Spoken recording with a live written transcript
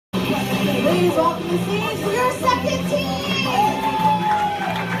Please welcome the stage for your second team.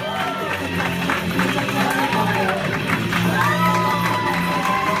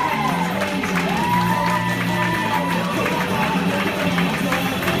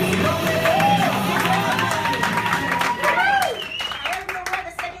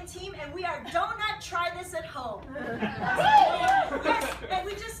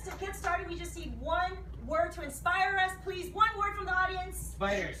 To inspire us, please. One word from the audience.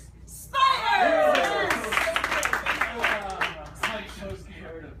 Spiders. Spiders! I'm so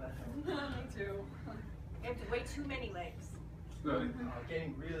scared of them. Me too. You have way too many legs.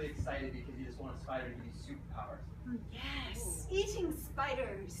 Getting really excited because you just want a spider to give you superpowers. Yes. Eating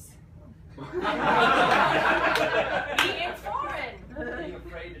spiders. Eating foreign. Being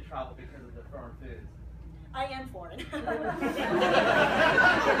afraid to travel because of the foreign foods. I am foreign.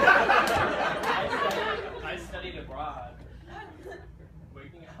 I studied abroad.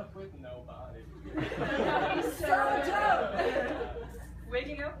 Waking up with no body. So dope.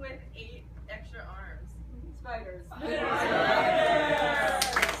 Waking up with 8 extra arms. Spiders.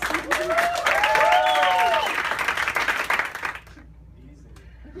 Easy.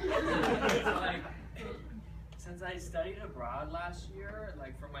 Like, since I studied abroad last year,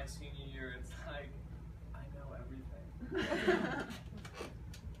 like for my senior year, it's like I know everything.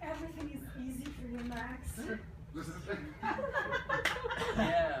 Everything is easy for you, Max.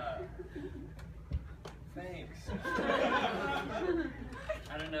 Yeah. Thanks.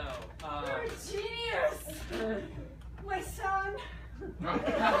 I don't know. You're a genius! My son!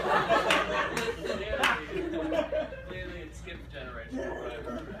 Clearly it skipped generation,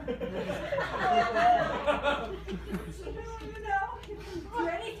 whatever. You know, you can do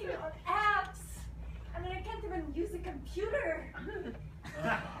anything on apps. I mean, I can't even use a computer.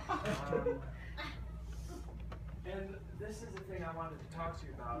 And this is the thing I wanted to talk to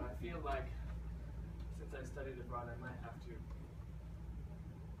you about. I feel like since I studied abroad, I might have to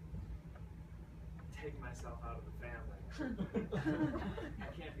take myself out of the family. I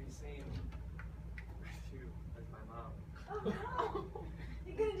can't be seen with you as my mom. Oh no!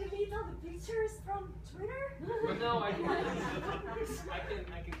 You're gonna delete all the pictures from Twitter? No, I can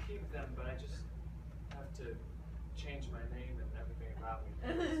keep them, but I just have to change my name and everything about me.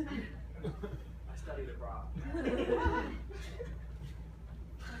 I studied abroad.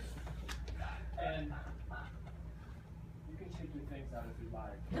 And you can take your things out if you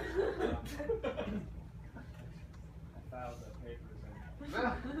like. I filed the papers and you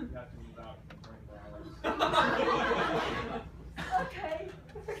have to move out in 24 hours. Okay.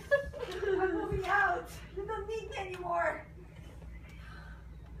 I'm moving out. You don't need me anymore.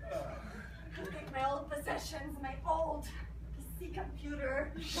 I'll take my old possessions, my old PC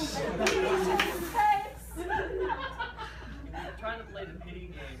computer, I'm trying to play the pity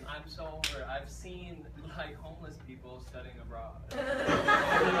game. I'm so over it. I've seen like homeless people studying abroad.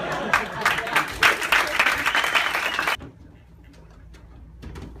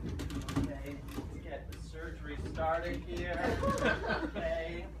 Okay, let's get the surgery started here.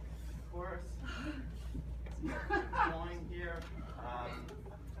 Okay, of course. Let's get going here. I'm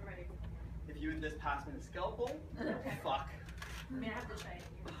ready. If you would just pass me the scalpel. Okay. Fuck. I mean, I have to try it.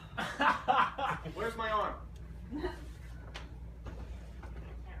 Where's my arm? I can't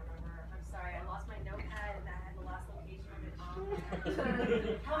remember. I'm sorry. I lost my notepad and that had the last location of it on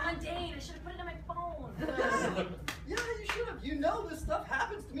there. How mundane. I should have put it on my phone. Yeah, you should have. You know this stuff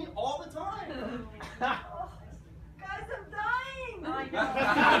happens to me all the time. Oh, guys, I'm dying. I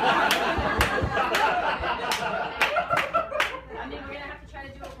mean, we're going to have to try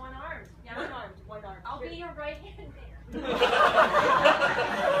to do it one-armed. Yeah, one-armed. One-armed. I'll be your right-hand man.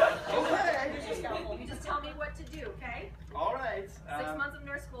 Okay. You just tell me what to do, okay? All right. 6 months of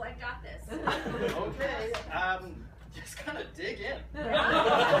nurse school, I got this. Okay. Just kind of dig in.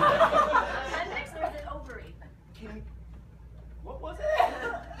 Appendix or is it ovary? What was it?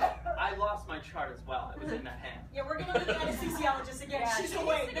 I lost my chart as well. It was in that hand. Yeah, we're going to need the anesthesiologist again. Yeah, she's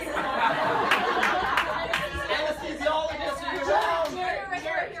awake. Anesthesiologist, are you around?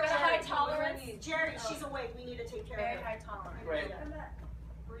 Jerry, high tolerance. Jerry, she's awake. We need to take care of her. Very high tolerance. Great.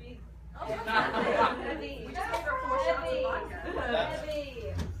 Breathe. Oh, heavy. We just gave her 4 shots of vodka.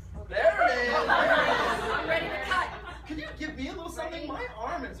 Heavy. There it is. I'm ready to cut. Can you give me a little something? My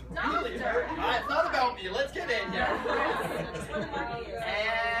arm is really hurt. It's not about me. Let's get in here.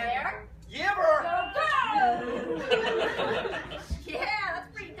 And Yibber. Go! Yeah, that's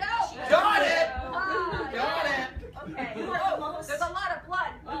pretty dope. Got it. Got it. Okay. Oh, there's a lot of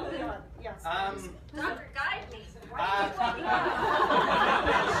blood. Oh, yeah. Yes. Doctor, guide me. Why are you waiting?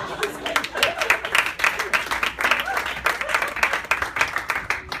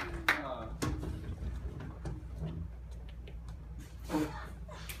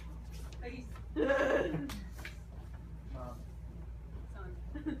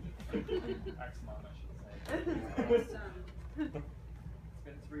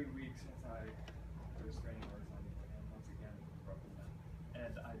 been 3 weeks since I put restraining orders on you, and once again, broken them.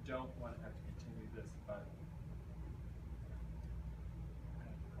 And I don't want to have to continue this, but I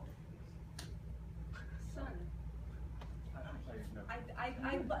have to call the police. Son, I don't play no.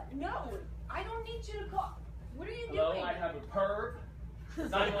 no, I don't need you to call. What are you Hello, doing? I have a perv.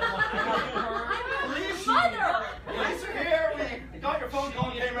 911, I have a perv. I'm Police, your mother. police are here. We got your phone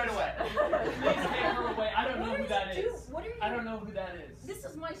going, came right away. Please take her away. I don't know who that is. What are you? I don't know who that is. This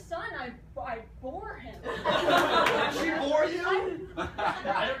is my son. I bore him. Did she bore you?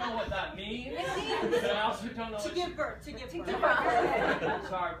 I don't know what that means. But I also don't know. To give birth.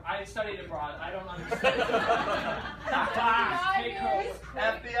 Sorry, I studied abroad. I don't understand. Take her.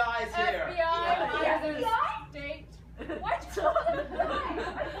 FBI's here. FBI? State. What? Still on the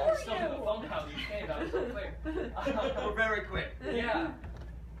phone now. You came. That was so quick. We're very quick. Yeah.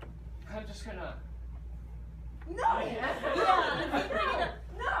 I'm just gonna. No.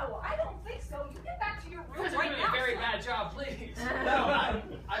 No, I don't think so. You get back to your room You're right doing now. a very bad job, please. No,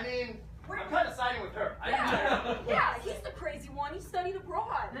 I mean, I'm kind of siding with her. Yeah, he's the crazy one. He studied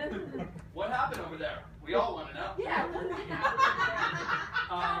abroad. What happened over there? We all want to know. Yeah.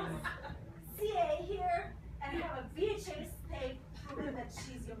 CA here, and I have a VHS tape proving that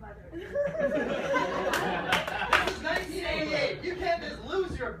she's your mother. This is 1988. You can't just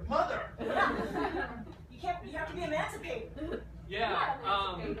lose your mother. You have to be emancipated. Yeah.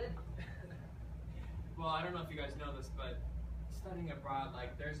 Well, I don't know if you guys know this, but studying abroad,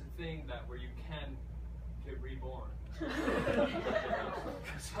 like, there's a thing that where you can get reborn.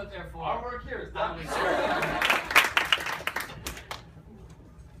 So therefore, our work here is done.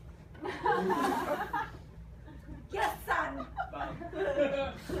 Yes, son.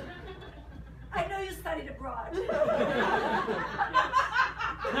 I know you studied abroad.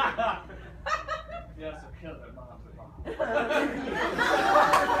 Yes, a killer mom's a mom.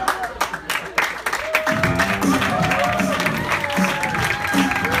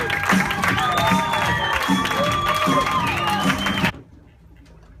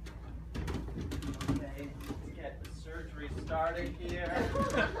 Okay, let's get the surgery started here.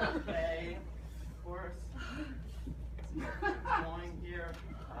 Okay, of course. Let's get going here.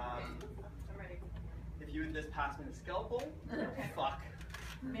 I'm ready. If you would just pass me the scalpel. Okay. Fuck.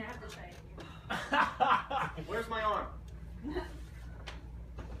 I mean, I have to try it. Where's my arm? I can't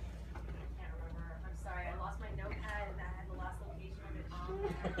remember. I'm sorry. I lost my notepad and I had the last location of it on.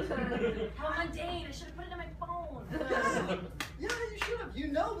 How mundane. I should have put it on my phone. Yeah, you should have. You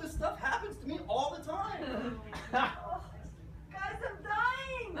know this stuff happens to me all the time. Guys, I'm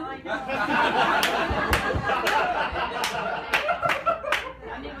dying. I know.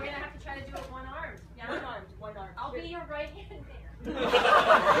 I mean, we're going to have to try to do it one arm. Yeah, one arm. I'll be your right hand man.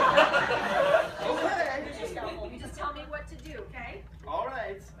 Okay. You just tell me what to do, okay? All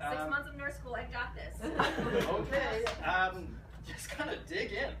right. 6 months of nurse school, I got this. Okay. Just kind of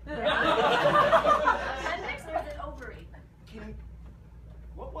dig in. Appendix or is it ovary?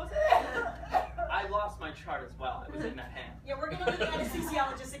 What was it? I lost my chart as well. It was in that hand. Yeah, we're going to need the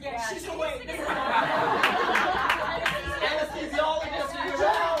anesthesiologist again. Yeah, she's she awake. needs to get Anesthesiologist, are you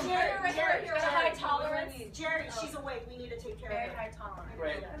around? Jerry, high tolerance. Jerry, she's awake. We need to take care Very of her. high tolerance.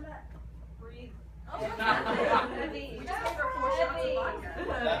 Great. Breathe. Heavy. We just gave her 4 shots of vodka.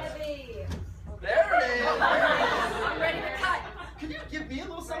 Heavy. There it is. I'm ready to cut. Can you give me a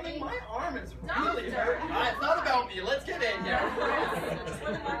little something? My arm is Doctor. really hurting. It's not about me. Let's get in here.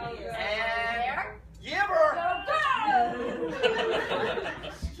 And give her.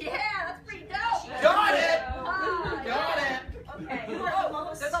 Yeah, that's pretty dope. Got it. Ah, Got it. Okay.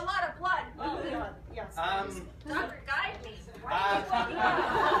 Oh, there's a lot of blood. Oh, God. Yes. Doctor, guide me.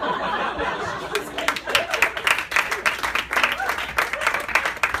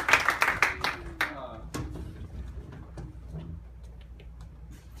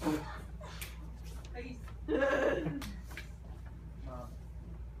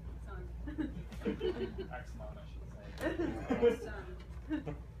 Ex-mom, I should say. It's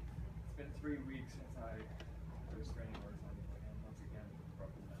been 3 weeks since I put restraining orders on you, and once again,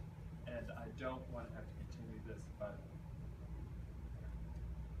 broken them. And I don't want to have to continue this, but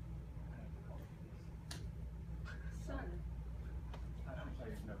I have to call the police. Son, I don't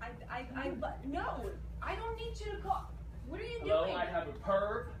play no. no, I don't need you to call. What are you Hello, doing? I have a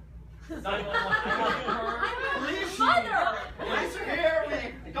perv. 911, I have a perv. I'm your Police, mother. police are here.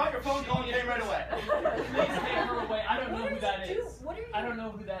 We got your phone going, came right away. Please take her away. I don't know who that is. I don't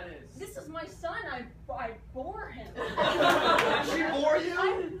know who that is. This is my son. I bore him. Did she bore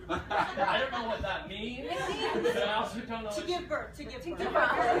you? I don't know what that means. But I also don't know. To give birth.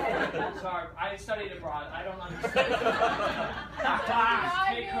 Sorry, I studied abroad. I don't understand.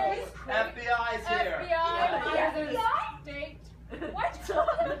 FBI's here. FBI. FBI? State. What? I'm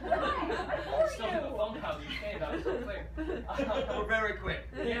still in the phone call. You can't. That was so quick. We're very quick.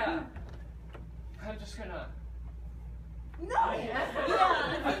 Yeah. I'm just gonna. No!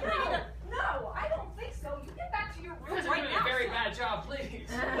 Yeah. No, I don't think so. You get back to your You room guys are right doing now. a very bad job, please.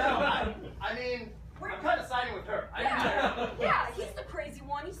 No, I mean, I'm kind of siding with her. Yeah, he's the crazy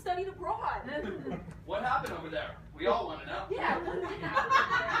one. He studied abroad. What happened over there? We all want to know. Yeah.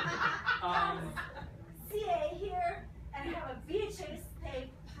 CA here, and I have a VHS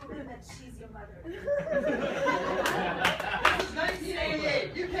tape proving that she's your mother. This is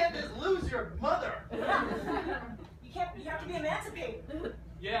 1988. You can't just lose your mother. You have to be emancipated.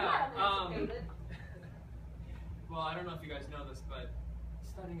 Yeah. Not emancipated. Well, I don't know if you guys know this, but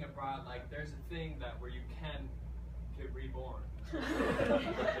studying abroad, like, there's a thing that where you can get reborn.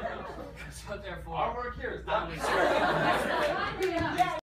 So therefore, Our work here is done. I'm sure. Yeah.